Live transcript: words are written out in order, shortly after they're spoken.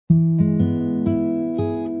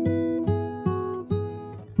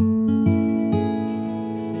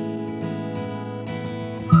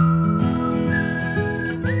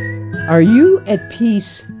Are you at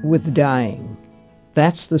peace with dying?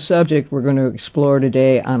 That's the subject we're going to explore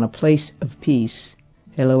today on A Place of Peace.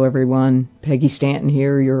 Hello, everyone. Peggy Stanton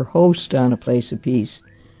here, your host on A Place of Peace.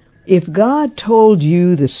 If God told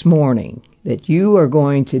you this morning that you are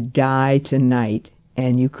going to die tonight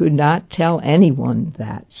and you could not tell anyone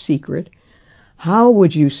that secret, how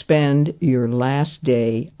would you spend your last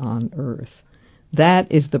day on earth?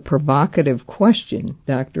 That is the provocative question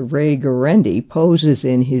Dr. Ray Guarendi poses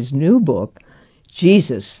in his new book,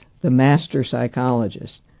 Jesus, the Master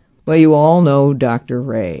Psychologist. Well, you all know Dr.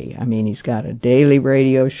 Ray. I mean, he's got a daily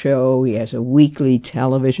radio show. He has a weekly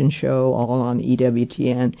television show, all on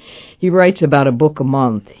EWTN. He writes about a book a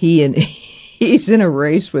month. He's in a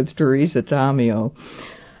race with Teresa Tomeo.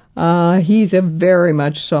 He's a very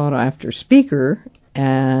much sought-after speaker,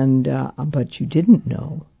 but you didn't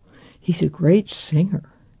know. He's a great singer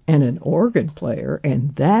and an organ player,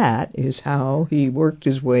 and that is how he worked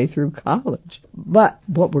his way through college. But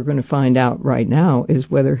what we're going to find out right now is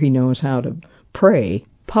whether he knows how to pray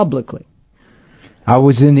publicly. I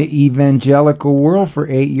was in the evangelical world for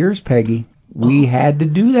 8 years, Peggy. We had to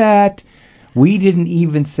do that. We didn't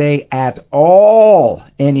even say at all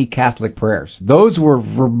any Catholic prayers. Those were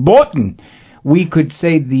verboten. We could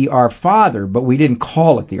say the Our Father, but we didn't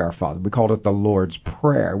call it the Our Father. We called it the Lord's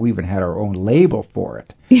Prayer. We even had our own label for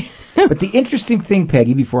it. But the interesting thing,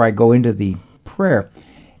 Peggy, before I go into the prayer,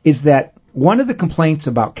 is that one of the complaints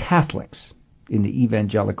about Catholics in the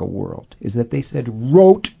evangelical world is that they said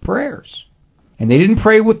rote prayers. And they didn't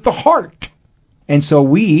pray with the heart. And so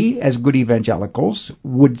we, as good evangelicals,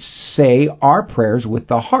 would say our prayers with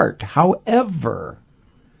the heart. However,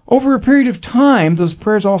 over a period of time, those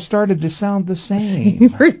prayers all started to sound the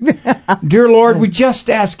same. Dear Lord, we just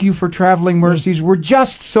ask you for traveling mercies. We're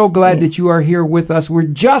just so glad that you are here with us. We're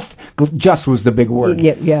just was the big word.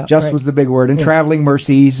 Was the big word. And traveling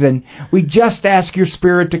mercies. And we just ask your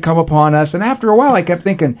Spirit to come upon us. And after a while, I kept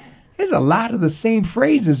thinking, there's a lot of the same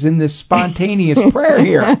phrases in this spontaneous prayer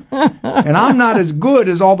here. And I'm not as good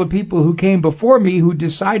as all the people who came before me who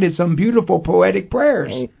decided some beautiful poetic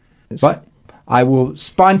prayers. But I will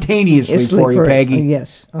spontaneously for you, Peggy. Yes,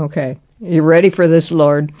 okay. You ready for this,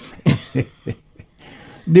 Lord?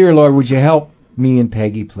 Dear Lord, would you help me and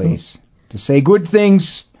Peggy, please, to say good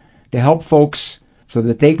things, to help folks so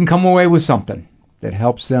that they can come away with something that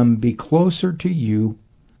helps them be closer to you.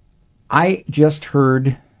 I just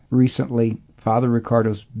heard recently Father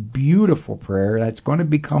Ricardo's beautiful prayer. That's going to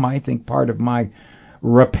become, I think, part of my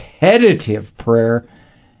repetitive prayer.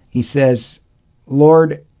 He says,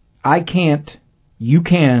 Lord, I can't, you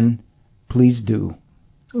can, please do.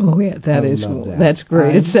 Oh, yeah, that's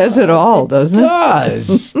great. It says it all, doesn't it? It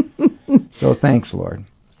does. So thanks, Lord.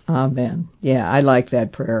 Amen. Yeah, I like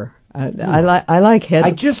that prayer. I like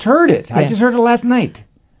headlines. I just heard it. Yeah. I just heard it last night.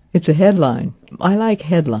 It's a headline. I like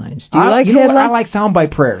headlines. Do you like headlines? I like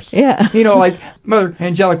soundbite prayers. Yeah. Like Mother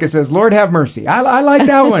Angelica says, Lord have mercy. I like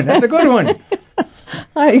that one. That's a good one.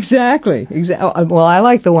 Exactly. Well, I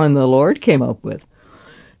like the one the Lord came up with,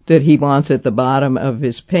 that he wants at the bottom of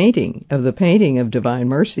his painting, of the painting of Divine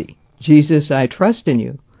Mercy. Jesus, I trust in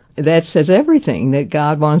you. That says everything that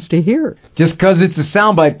God wants to hear. Just because it's a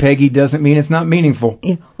soundbite, Peggy, doesn't mean it's not meaningful.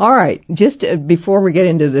 Yeah. All right. Just before we get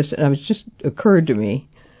into this, it just occurred to me,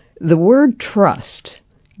 the word trust.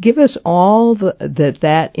 Give us all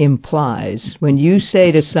that implies when you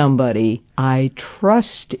say to somebody, I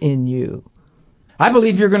trust in you. I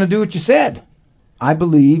believe you're going to do what you said. I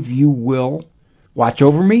believe you will watch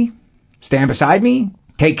over me, stand beside me,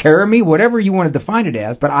 take care of me, whatever you want to define it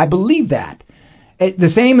as, but I believe that.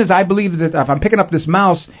 The same as I believe that if I'm picking up this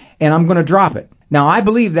mouse and I'm going to drop it. Now, I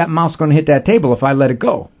believe that mouse is going to hit that table if I let it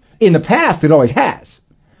go. In the past, it always has.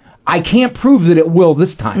 I can't prove that it will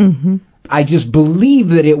this time. Mm-hmm. I just believe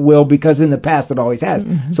that it will because in the past it always has.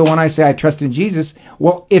 Mm-hmm. So when I say I trust in Jesus,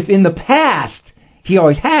 well, if in the past he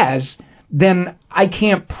always has, then I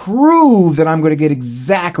can't prove that I'm going to get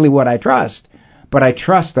exactly what I trust, but I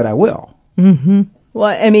trust that I will. Mm-hmm.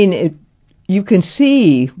 Well, I mean, you can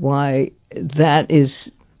see why that is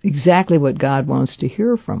exactly what God wants to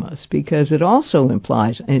hear from us, because it also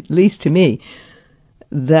implies, at least to me,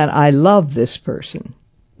 that I love this person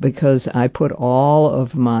because I put all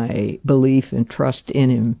of my belief and trust in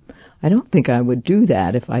him. I don't think I would do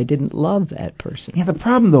that if I didn't love that person. Yeah, the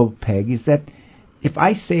problem, though, Peg, is that if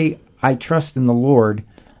I say I trust in the Lord,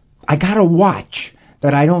 I got to watch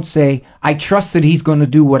that I don't say, I trust that he's going to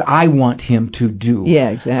do what I want him to do. Yeah,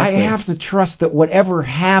 exactly. I have to trust that whatever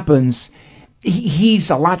happens he's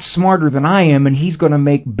a lot smarter than I am, and he's going to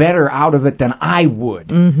make better out of it than I would.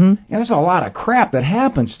 Mm-hmm. And there's a lot of crap that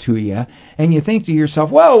happens to you, and you think to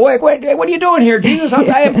yourself, whoa, wait, what are you doing here, Jesus?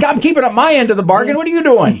 I'm keeping up my end of the bargain. What are you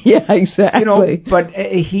doing? Yeah, exactly. But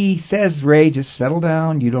he says, Ray, just settle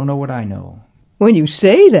down. You don't know what I know. When you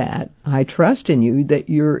say that, I trust in you, that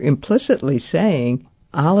you're implicitly saying,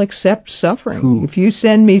 I'll accept suffering. Ooh. If you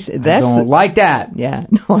send me... I don't like that. Yeah,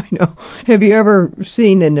 no, I know. Have you ever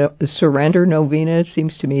seen a surrender novena? It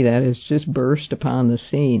seems to me that has just burst upon the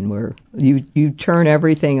scene, where you turn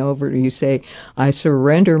everything over. You say, I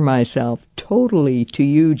surrender myself totally to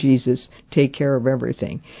you, Jesus. Take care of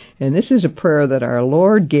everything. And this is a prayer that our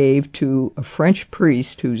Lord gave to a French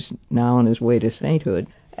priest who's now on his way to sainthood.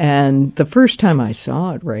 And the first time I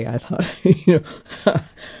saw it, Ray, I thought,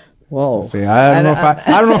 whoa! See, I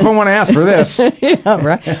don't know if I want to ask for this. Yeah,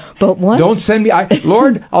 right. But don't send me,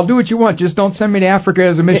 Lord. I'll do what you want. Just don't send me to Africa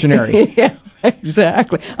as a missionary. Yeah,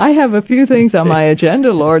 exactly. I have a few things on my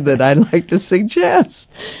agenda, Lord, that I'd like to suggest.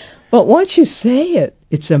 But once you say it,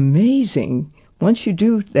 it's amazing. Once you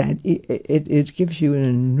do that, it gives you an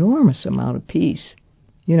enormous amount of peace.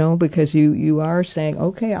 Because you are saying,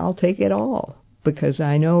 okay, I'll take it all, because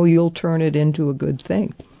I know you'll turn it into a good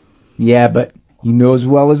thing. Yeah, but you know as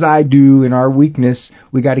well as I do, in our weakness,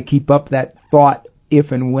 we got to keep up that thought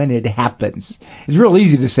if and when it happens. It's real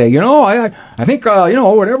easy to say, I think,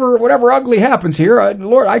 whatever ugly happens here,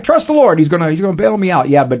 Lord, I trust the Lord. He's gonna bail me out.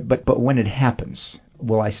 Yeah, but when it happens,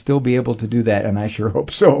 will I still be able to do that? And I sure hope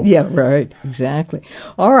so. Yeah, right. Exactly.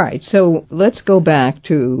 All right, so let's go back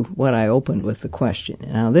to what I opened with the question.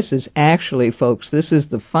 Now, this is actually, folks, this is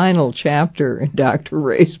the final chapter in Dr.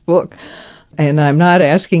 Ray's book. And I'm not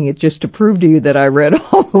asking it just to prove to you that I read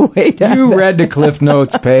all the way down. You read the Cliff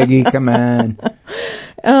Notes, Peggy. Come on.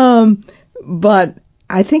 But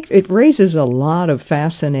I think it raises a lot of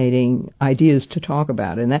fascinating ideas to talk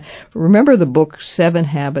about. And remember the book 7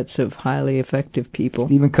 Habits of Highly Effective People?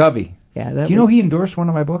 Stephen Covey. Yeah. Do you know he endorsed one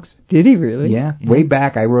of my books? Did he really? Yeah. Way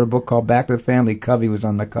back, I wrote a book called Back to the Family. Covey was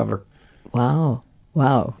on the cover. Wow.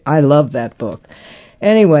 I love that book.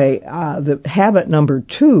 Anyway, the habit number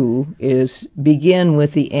 2 is begin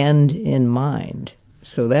with the end in mind.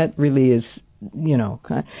 So that really is,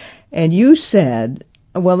 and you said,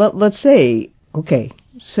 well, let's say, okay,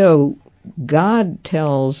 so God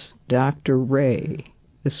tells Dr. Ray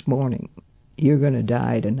this morning, you're going to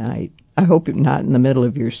die tonight. I hope you're not in the middle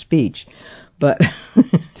of your speech, but...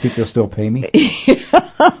 Think they'll still pay me?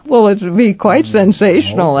 Well, it would be quite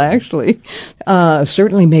sensational, actually.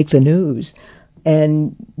 Certainly make the news.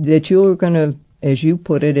 And that you're going to, as you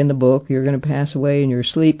put it in the book, you're going to pass away in your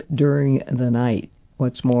sleep during the night.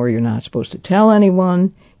 What's more, you're not supposed to tell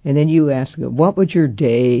anyone. And then you ask, what would your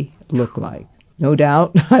day look like? No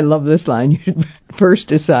doubt, I love this line, you should first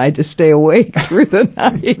decide to stay awake through the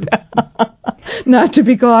night, not to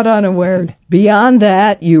be caught unaware. Beyond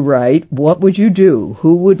that, you write, what would you do?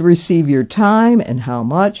 Who would receive your time and how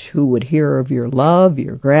much? Who would hear of your love,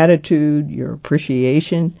 your gratitude, your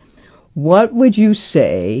appreciation? What would you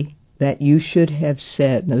say that you should have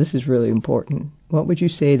said? Now, this is really important. What would you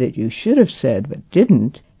say that you should have said but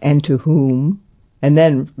didn't, and to whom? And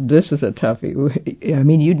then, this is a toughie. I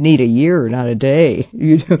mean, you'd need a year, not a day.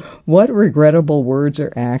 What regrettable words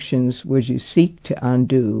or actions would you seek to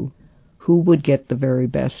undo? Who would get the very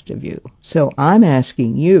best of you? So I'm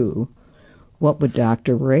asking you, what would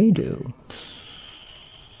Dr. Ray do?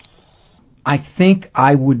 I think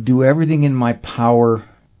I would do everything in my power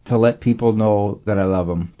to let people know that I love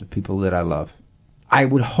them, the people that I love. I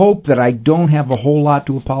would hope that I don't have a whole lot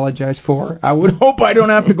to apologize for. I would hope I don't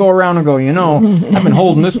have to go around and go, I've been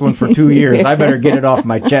holding this one for 2 years. I better get it off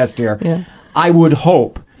my chest here. Yeah. I would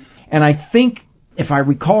hope. And I think, if I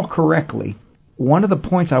recall correctly, one of the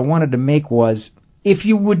points I wanted to make was, if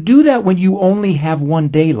you would do that when you only have 1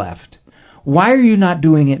 day left, why are you not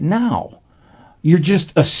doing it now? You're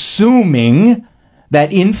just assuming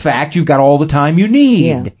that, in fact, you've got all the time you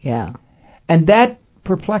need. Yeah. And that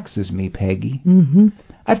perplexes me, Peggy. Mm-hmm.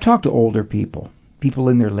 I've talked to older people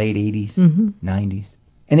in their late 80s, mm-hmm. 90s,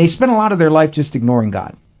 and they spend a lot of their life just ignoring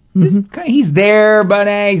God. Mm-hmm. He's there, but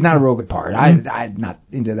he's not a real good part. Mm-hmm. I'm not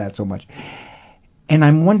into that so much. And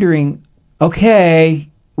I'm wondering, okay,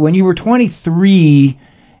 when you were 23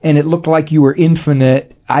 and it looked like you were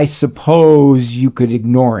infinite, I suppose you could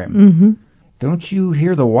ignore him. Mm-hmm. Don't you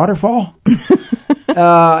hear the waterfall?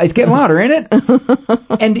 It's getting louder, ain't it?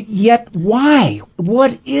 And yet, why?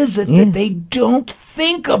 What is it that they don't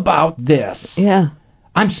think about this? Yeah.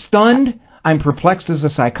 I'm stunned. I'm perplexed as a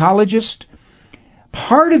psychologist.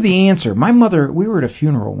 Part of the answer, my mother, we were at a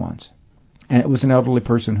funeral once, and it was an elderly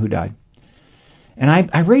person who died. And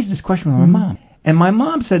I raised this question with my mom. And my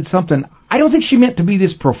mom said something, I don't think she meant to be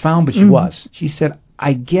this profound, but she was. She said,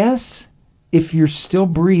 I guess if you're still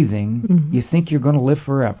breathing, you think you're going to live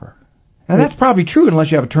forever. Now, that's probably true unless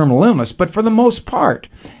you have a terminal illness, but for the most part,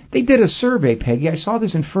 they did a survey, Peggy. I saw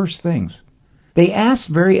this in First Things. They asked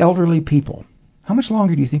very elderly people, how much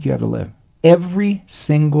longer do you think you have to live? Every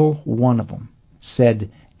single one of them said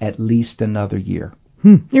at least another year.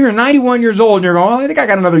 You're 91 years old and you're going, I think I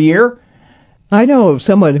got another year. I know of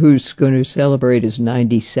someone who's going to celebrate his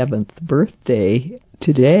 97th birthday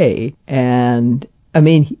today, and I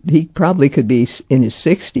mean, he probably could be in his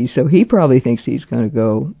 60s, so he probably thinks he's going to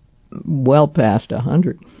go well past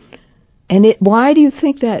 100. And why do you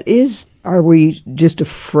think that is? Are we just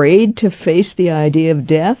afraid to face the idea of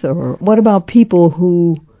death? Or what about people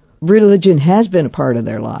who religion has been a part of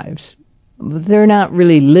their lives? They're not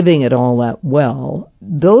really living it all that well.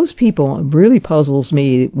 Those people, it really puzzles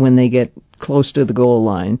me when they get close to the goal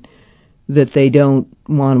line that they don't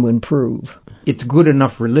want to improve. It's good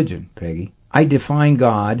enough religion, Peggy. I define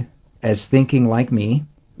God as thinking like me,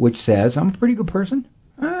 which says I'm a pretty good person.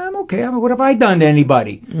 I'm okay. What have I done to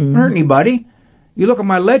anybody? Hurt anybody? You look at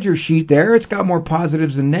my ledger sheet there, it's got more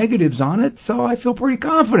positives than negatives on it, so I feel pretty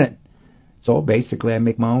confident. So basically I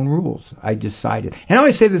make my own rules. I decided. And I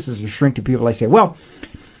always say this as a shrink to people. I say, well,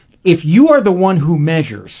 if you are the one who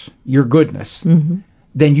measures your goodness,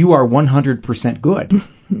 then you are 100% good.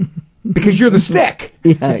 Because you're the stick.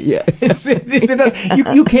 Yeah.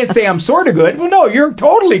 You can't say I'm sort of good. Well, no, you're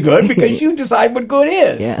totally good because you decide what good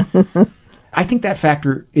is. Yeah. I think that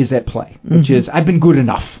factor is at play, which is I've been good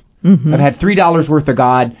enough. I've had $3 worth of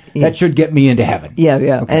God. That should get me into heaven. Yeah.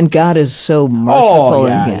 Okay. And God is so merciful.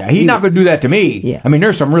 He's not going to do that to me. Yeah. I mean,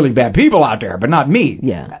 there's some really bad people out there, but not me.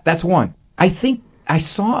 Yeah. That's one. I think I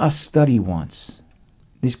saw a study once.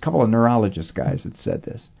 These couple of neurologist guys had said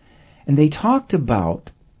this. And they talked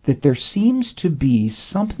about that there seems to be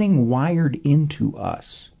something wired into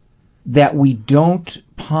us that we don't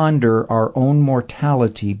ponder our own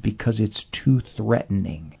mortality because it's too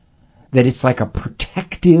threatening. That it's like a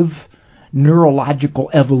protective neurological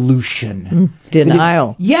evolution.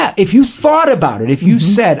 Denial. If you thought about it, if you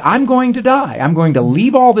said, I'm going to die, I'm going to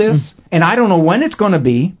leave all this, and I don't know when it's going to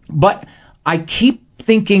be, but I keep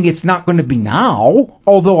thinking it's not going to be now,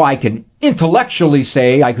 although I can intellectually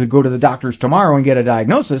say I could go to the doctors tomorrow and get a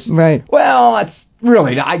diagnosis. Right. Well, that's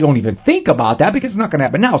really, I don't even think about that because it's not going to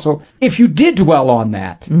happen now. So if you did dwell on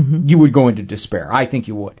that, you would go into despair. I think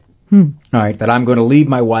you would. All right, that I'm going to leave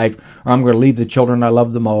my wife, or I'm going to leave the children I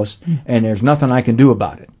love the most, and there's nothing I can do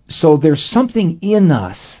about it. So there's something in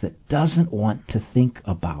us that doesn't want to think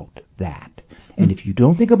about that. And if you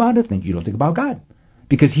don't think about it, then you don't think about God,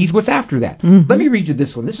 because He's what's after that. Let me read you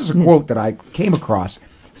this one. This is a quote that I came across.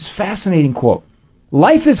 It's a fascinating quote.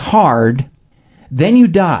 Life is hard, then you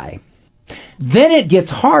die. Then it gets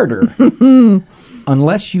harder,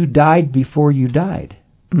 unless you died before you died.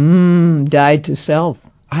 Died to self.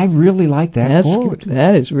 I really like that quote.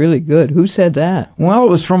 That is really good. Who said that? Well, it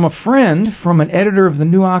was from a friend, from an editor of the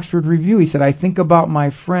New Oxford Review. He said, I think about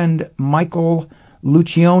my friend Michael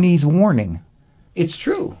Lucione's warning. It's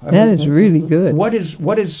true. That is really good. What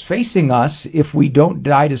is facing us if we don't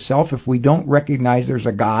die to self, if we don't recognize there's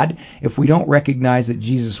a God, if we don't recognize that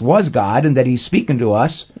Jesus was God and that He's speaking to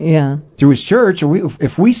us through His church, or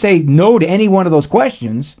if we say no to any one of those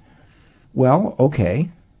questions, well,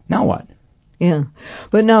 okay, now what? Yeah.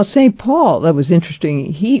 But now St. Paul, that was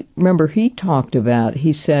interesting. He talked about,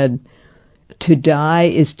 he said, to die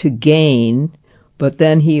is to gain, but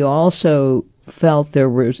then he also felt there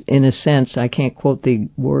was, in a sense, I can't quote the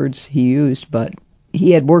words he used, but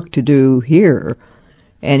he had work to do here,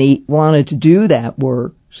 and he wanted to do that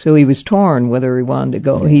work, so he was torn whether he wanted to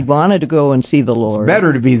go. He wanted to go and see the Lord. It's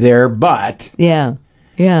better to be there, but... Yeah.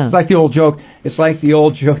 It's like the old joke.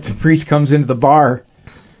 The priest comes into the bar,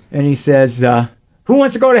 and he says, who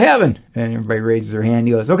wants to go to heaven? And everybody raises their hand.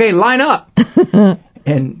 He goes, okay, line up.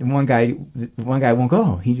 And one guy won't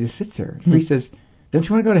go. He just sits there. The priest says, don't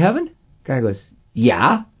you want to go to heaven? The guy goes,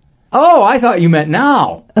 yeah. Oh, I thought you meant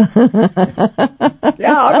now. Yeah,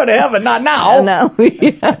 I'll go to heaven, not now. No.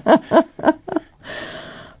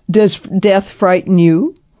 Does death frighten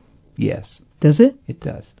you? Yes. Does it? It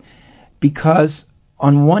does. Because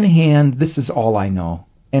on one hand, this is all I know.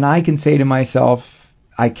 And I can say to myself,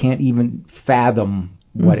 I can't even fathom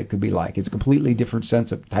what it could be like. It's a completely different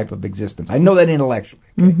type of existence. I know that intellectually.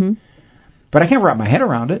 Okay? But I can't wrap my head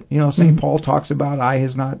around it. You know, St. Paul talks about eye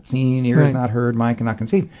has not seen, ear has not heard, mind cannot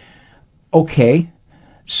conceive. Okay,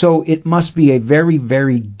 so it must be a very,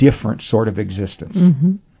 very different sort of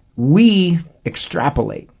existence. We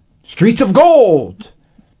extrapolate. Streets of gold,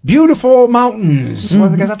 beautiful mountains. Well,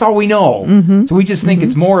 because that's all we know. So we just think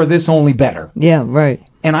it's more of this, only better. Yeah, right.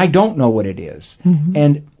 And I don't know what it is.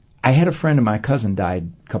 And I had a friend of my cousin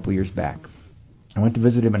died a couple years back. I went to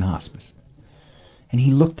visit him in hospice. And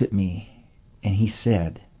he looked at me and he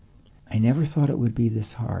said, I never thought it would be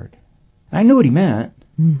this hard. And I knew what he meant.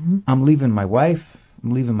 I'm leaving my wife.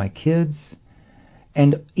 I'm leaving my kids.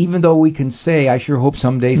 And even though we can say, I sure hope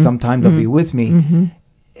someday, sometime they'll be with me,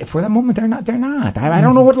 for that moment, they're not. I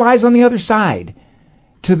don't know what lies on the other side.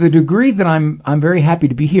 To the degree that I'm very happy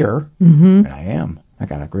to be here, and I am. I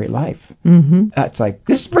got a great life. It's like,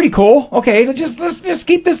 this is pretty cool. Okay, let's just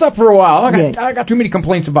keep this up for a while. I got too many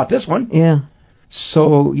complaints about this one. Yeah.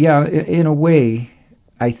 So, yeah, in a way,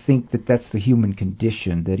 I think that that's the human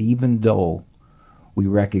condition, that even though we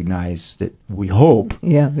recognize that we hope.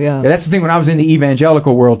 Yeah. That's the thing. When I was in the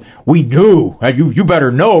evangelical world, we knew. You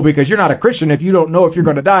better know, because you're not a Christian if you don't know if you're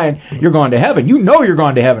going to die and you're going to heaven. You know you're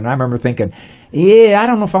going to heaven. I remember thinking, I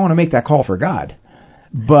don't know if I want to make that call for God.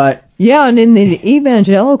 But yeah, and in the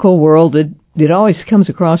evangelical world, it always comes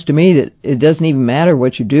across to me that it doesn't even matter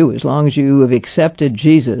what you do. As long as you have accepted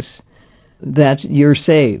Jesus, that you're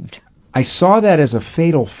saved. I saw that as a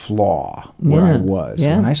fatal flaw where I was.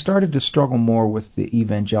 Yeah. When I started to struggle more with the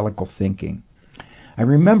evangelical thinking, I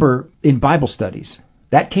remember in Bible studies,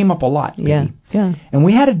 that came up a lot. Yeah. And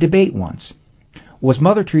we had a debate once. Was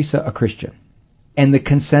Mother Teresa a Christian? And the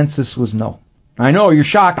consensus was no. I know, you're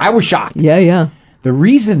shocked. I was shocked. Yeah. The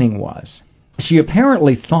reasoning was, she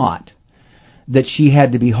apparently thought that she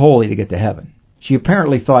had to be holy to get to heaven. She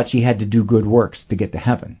apparently thought she had to do good works to get to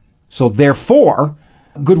heaven. So therefore,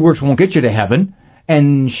 good works won't get you to heaven,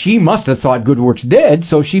 and she must have thought good works did,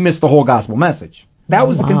 so she missed the whole gospel message. That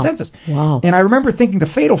was the consensus. Wow. And I remember thinking the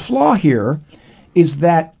fatal flaw here is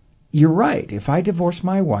that you're right. If I divorce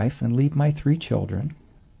my wife and leave my 3 children,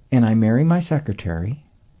 and I marry my secretary,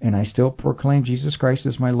 and I still proclaim Jesus Christ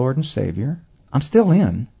as my Lord and Savior, I'm still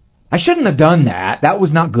in. I shouldn't have done that. That was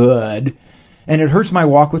not good. And it hurts my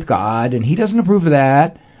walk with God, and He doesn't approve of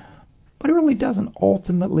that. But it really doesn't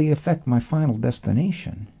ultimately affect my final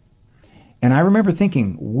destination. And I remember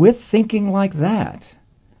thinking, with thinking like that,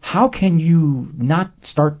 how can you not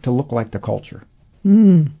start to look like the culture?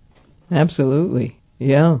 Absolutely.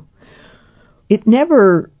 Yeah. It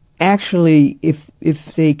never actually, if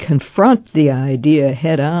they confront the idea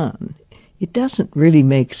head on, it doesn't really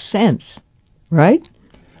make sense, right?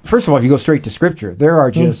 First of all, if you go straight to Scripture, there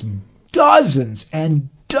are just dozens and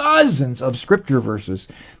dozens of Scripture verses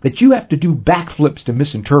that you have to do backflips to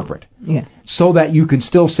misinterpret, so that you can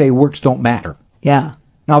still say works don't matter. Yeah.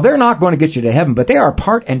 Now, they're not going to get you to heaven, but they are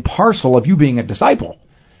part and parcel of you being a disciple.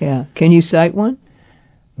 Yeah. Can you cite one?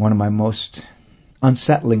 One of my most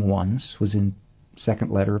unsettling ones was in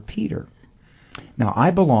second letter of Peter. Now,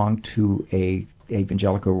 I belong to a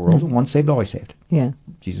evangelical world, once saved, always saved. Yeah.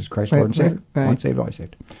 Jesus Christ, Lord and Savior. Right. Once saved, always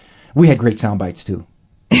saved. We had great sound bites, too.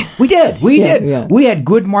 We did. Yeah. We had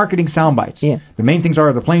good marketing sound bites. Yeah. The main things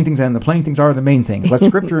are the plain things, and the plain things are the main things. Let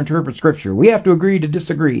Scripture interpret Scripture. We have to agree to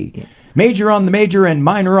disagree. Yeah. Major on the major and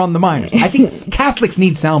minor on the minors. I think Catholics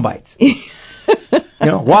need sound bites.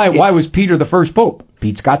 Why was Peter the first pope?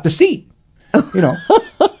 Pete's got the seat.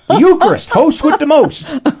 Eucharist, host with the most.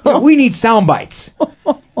 We need sound bites.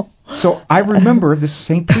 So I remember this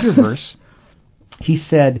St. Peter verse. He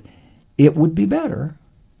said, it would be better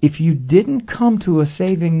if you didn't come to a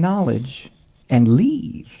saving knowledge and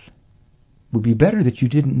leave. It would be better that you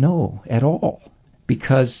didn't know at all,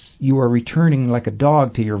 because you are returning like a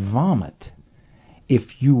dog to your vomit. If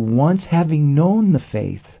you, once having known the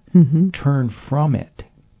faith, turn from it.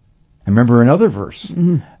 I remember another verse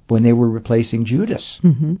when they were replacing Judas.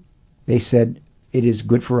 They said, it is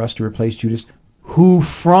good for us to replace Judas, who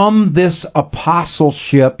from this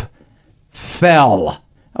apostleship fell.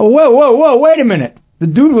 Oh, whoa, wait a minute. The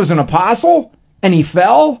dude was an apostle, and he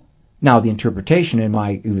fell? Now, the interpretation in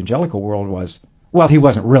my evangelical world was, well, he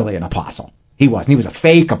wasn't really an apostle. He wasn't. He was a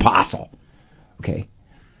fake apostle. Okay.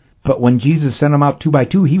 But when Jesus sent them out 2 by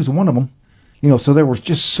 2, he was one of them. So there was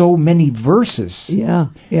just so many verses. Yeah.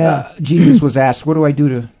 Jesus was asked, what do I do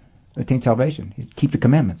to attain salvation? He said, keep the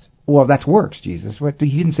commandments. Well, that's works, Jesus.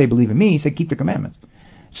 He didn't say believe in me. He said keep the commandments.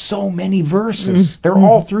 So many verses. They're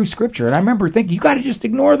all through Scripture. And I remember thinking, you got to just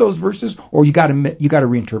ignore those verses, or you got to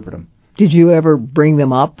reinterpret them. Did you ever bring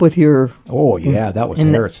them up with your... Oh, yeah, that was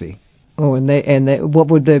heresy. And they what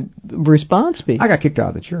would the response be? I got kicked out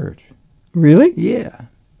of the church. Really? Yeah.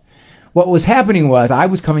 What was happening was I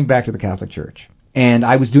was coming back to the Catholic Church, and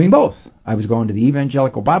I was doing both. I was going to the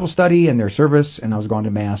evangelical Bible study and their service, and I was going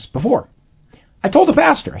to Mass before. I told the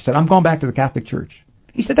pastor, I said, I'm going back to the Catholic Church.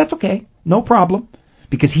 He said, that's okay, no problem,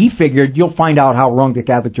 because he figured you'll find out how wrong the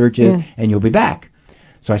Catholic Church is and you'll be back.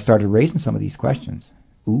 So I started raising some of these questions.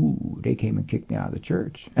 Ooh, they came and kicked me out of the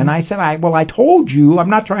church. And I said, I told you,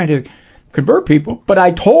 I'm not trying to convert people, but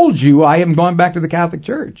I told you I am going back to the Catholic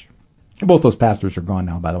Church. Both those pastors are gone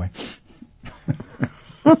now, by the way.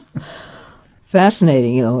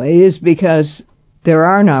 Fascinating, it is, because there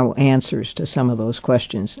are no answers to some of those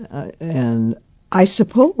questions. And I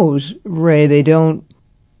suppose, Ray, they don't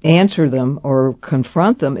answer them or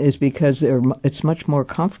confront them is because it's much more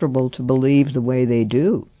comfortable to believe the way they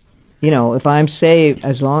do. If I'm saved,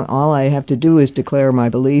 all I have to do is declare my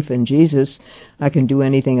belief in Jesus, I can do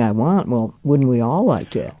anything I want. Well, wouldn't we all like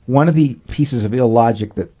to? One of the pieces of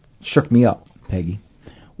illogic that shook me up, Peggy,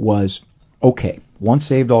 was, okay, once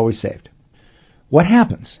saved, always saved. What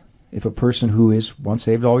happens if a person who is once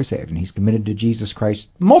saved, always saved, and he's committed to Jesus Christ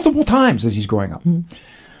multiple times as he's growing up,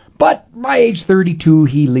 but by age 32,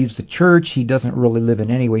 he leaves the church, he doesn't really live in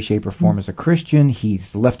any way, shape, or form as a Christian, he's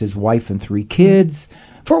left his wife and 3 kids,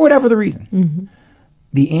 for whatever the reason.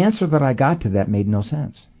 The answer that I got to that made no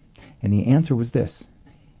sense. And the answer was this: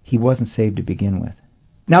 he wasn't saved to begin with.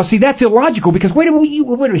 Now, see, that's illogical, because wait a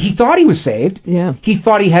minute, he thought he was saved. Yeah. He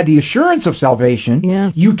thought he had the assurance of salvation.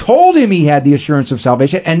 Yeah. You told him he had the assurance of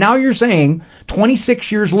salvation, and now you're saying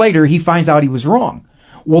 26 years later he finds out he was wrong.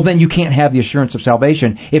 Well, then you can't have the assurance of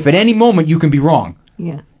salvation if at any moment you can be wrong.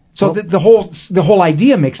 Yeah. So the whole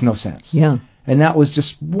idea makes no sense. Yeah. And that was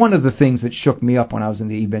just one of the things that shook me up when I was in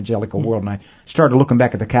the evangelical world, and I started looking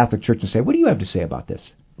back at the Catholic Church and say, what do you have to say about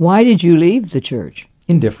this? Why did you leave the church?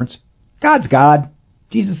 Indifference. God's God.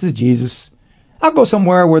 Jesus is Jesus. I'll go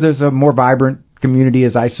somewhere where there's a more vibrant community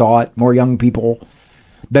as I saw it, more young people,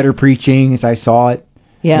 better preaching as I saw it.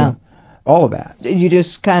 Yeah. All of that. You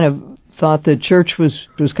just kind of thought the church was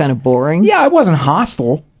kind of boring? Yeah, I wasn't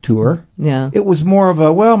hostile to her. Yeah. It was more of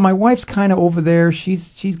a, well, my wife's kind of over there.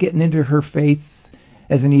 She's getting into her faith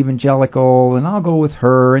as an evangelical, and I'll go with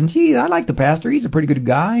her. And gee, I like the pastor. He's a pretty good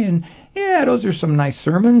guy. And yeah, those are some nice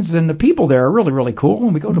sermons. And the people there are really, really cool.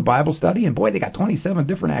 And we go to Bible study, and boy, they got 27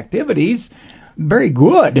 different activities. Very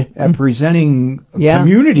good at presenting a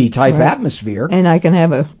community-type atmosphere. And I can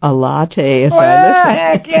have a latte if I listen.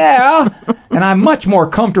 Heck yeah. And I'm much more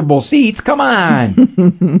comfortable seats. Come on.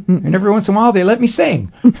 And every once in a while, they let me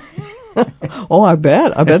sing. Oh, I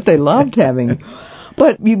bet they loved having.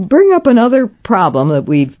 But you bring up another problem that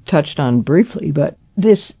we've touched on briefly, but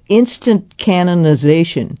this instant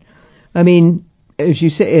canonization. I mean, as you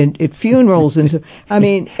say, at funerals and so, I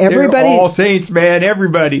mean, everybody. They're all saints, man.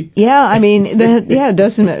 Everybody. Yeah, I mean,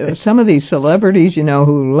 doesn't some of these celebrities,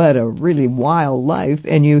 who led a really wild life,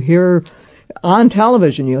 and you hear on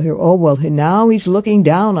television, you'll hear, oh well, now he's looking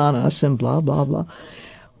down on us and blah blah blah.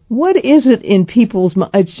 What is it in people's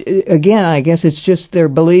minds? Again, I guess it's just they're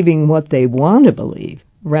believing what they want to believe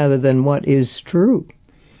rather than what is true.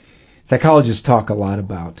 Psychologists talk a lot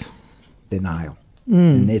about denial,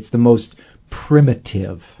 and it's the most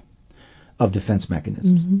primitive of defense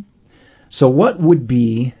mechanisms. So what would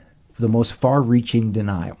be the most far-reaching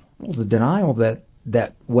denial? Well, the denial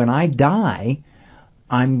that when I die,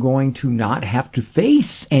 I'm going to not have to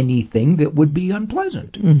face anything that would be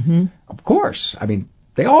unpleasant. Of course. I mean,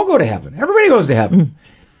 they all go to heaven. Everybody goes to heaven.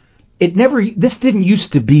 This didn't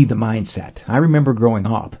used to be the mindset. I remember growing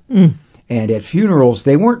up, and at funerals,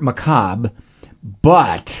 they weren't macabre,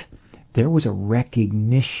 but there was a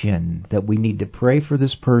recognition that we need to pray for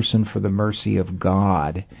this person for the mercy of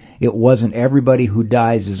God. It wasn't everybody who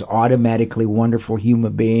dies is automatically a wonderful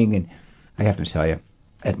human being. And I have to tell you,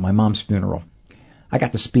 at my mom's funeral, I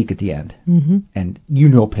got to speak at the end. And you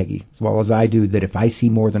know, Peggy, as well as I do, that if I see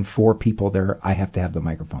more than 4 people there, I have to have the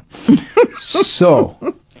microphone. So...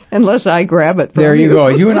 Unless I grab it from There you go.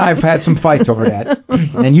 You and I have had some fights over that.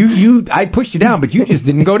 And I pushed you down, but you just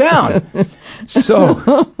didn't go down.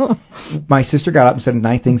 So my sister got up and said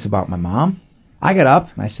 9 things about my mom. I got up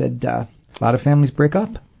and I said, a lot of families break up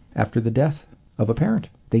after the death of a parent.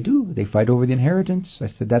 They do. They fight over the inheritance. I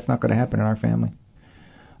said, that's not going to happen in our family.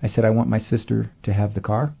 I said, I want my sister to have the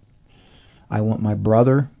car. I want my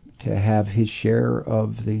brother to have his share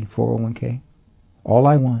of the 401k. All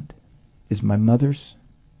I want is my mother's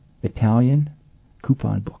Italian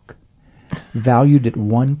coupon book, valued at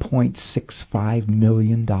 $1.65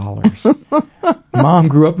 million. Mom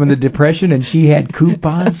grew up in the Depression, and she had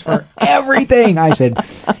coupons for everything. I said,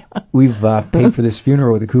 we've paid for this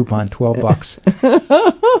funeral with a coupon, $12.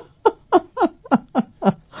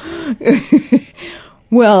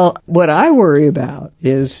 Well, what I worry about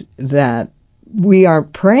is that we are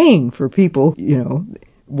praying for people,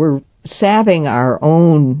 we're salving our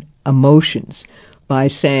own emotions. by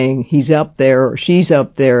saying he's up there or she's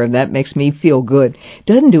up there, and that makes me feel good.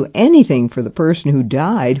 Doesn't do anything for the person who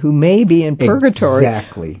died, who may be in purgatory,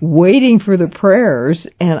 exactly, waiting for the prayers.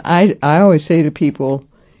 And I always say to people,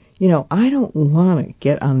 you know, I don't want to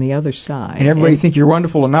get on the other side. And everybody think you're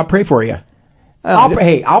wonderful and I'll pray for you.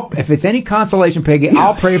 If it's any consolation, Peggy,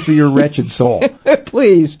 I'll pray for your wretched soul.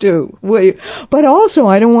 Please do. Will you? But also,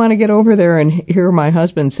 I don't want to get over there and hear my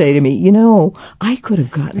husband say to me, you know, I could have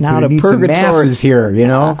gotten out of purgatory. Some masses here, you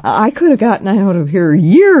know. I could have gotten out of here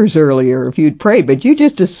years earlier if you'd prayed, but you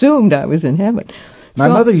just assumed I was in heaven. My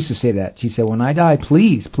mother used to say that. She said, when I die,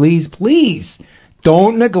 please, please, please,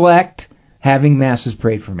 don't neglect having masses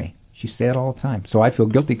prayed for me. She said it all the time. So I feel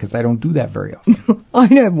guilty because I don't do that very often. I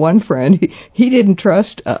have one friend. He didn't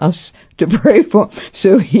trust us to pray for him,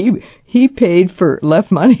 so he paid for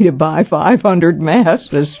left money to buy 500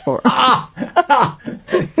 masses for.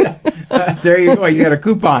 There you go. You got a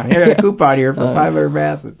coupon. You got a coupon here for 500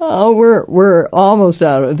 masses. Oh, we're almost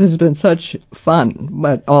out of it. This has been such fun,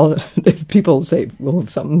 but people say, "Well,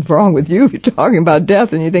 something's wrong with you. You're talking about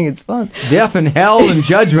death, and you think it's fun." Death and hell and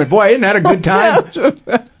judgment. Boy, isn't that a good time?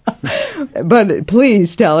 But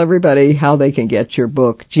please tell everybody how they can get your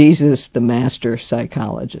book, Jesus, the Master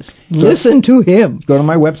Psychologist. Listen to him. Go to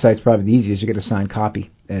my website. It's probably the easiest. You get a signed copy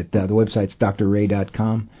at the website's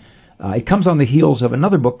drray.com. It comes on the heels of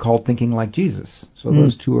another book called Thinking Like Jesus. So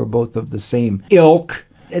those two are both of the same ilk.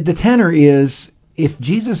 The tenor is, if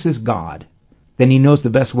Jesus is God, then he knows the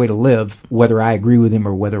best way to live, whether I agree with him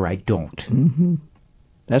or whether I don't. Mm-hmm.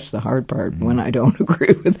 That's the hard part, when I don't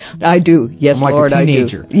agree with. I do. Yes, I'm like Lord, a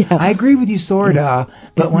teenager. I do. Yeah. I agree with you, sort of,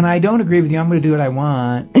 but when I don't agree with you, I'm going to do what I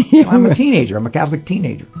want. I'm a teenager. I'm a Catholic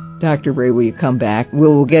teenager. Dr. Ray, will you come back?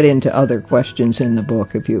 We'll get into other questions in the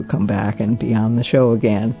book if you come back and be on the show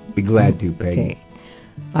again. Be glad to, Peggy. Okay.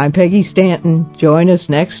 I'm Peggy Stanton. Join us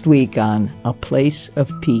next week on A Place of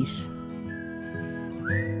Peace.